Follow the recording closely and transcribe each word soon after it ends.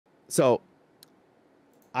So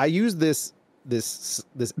I use this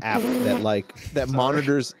app that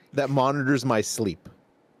monitors my sleep.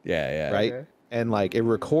 Yeah. Right. Okay. And like it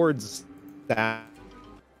records that,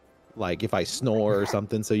 like if I snore or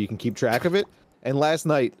something, so you can keep track of it. And last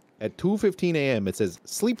night at 2:15 a.m. it says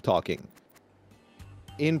sleep talking.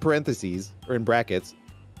 In parentheses or in brackets,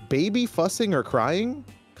 baby fussing or crying,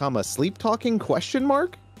 comma sleep talking question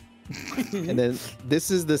mark. And then this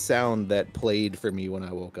is the sound that played for me when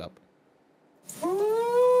I woke up.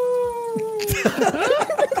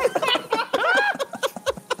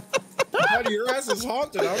 Buddy, your ass is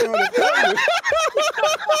haunted. I don't know what to tell you.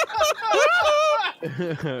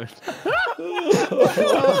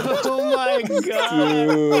 Oh my god.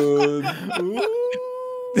 Dude.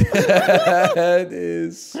 That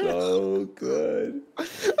is so good.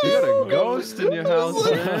 You got a ghost in your house,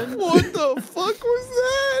 man. What the fuck was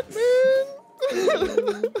that,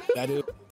 man? That is